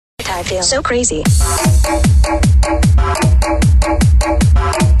I feel so crazy.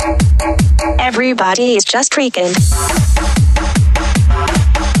 Everybody is just freaking.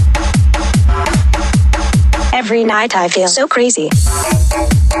 Every night I feel so crazy.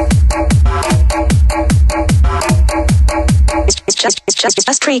 It's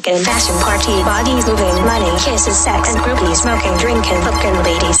just freaking. Fashion party, bodies moving, money, kisses, sex, and groupies, smoking, drinking, looking,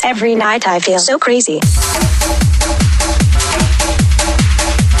 ladies. Every night I feel so crazy.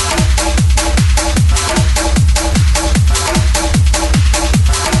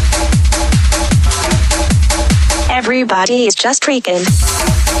 Everybody is just freaking.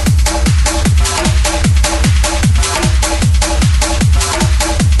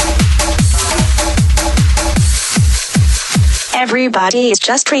 Everybody is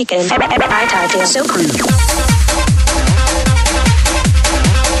just freaking. I feel so cool.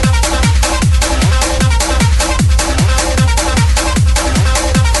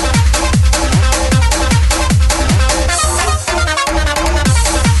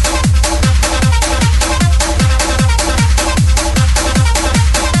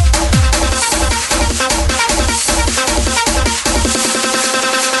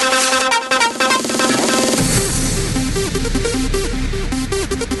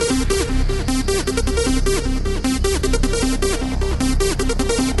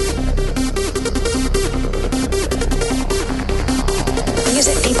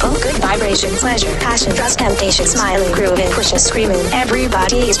 Vibration, pleasure, passion, trust, temptation, smiling, grooving, pushing, screaming.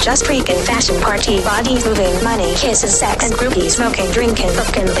 Everybody is just freaking. Fashion party, bodies moving, money, kisses, sex, and groupies, smoking, drinking,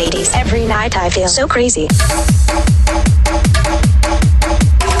 looking, ladies. Every night I feel so crazy.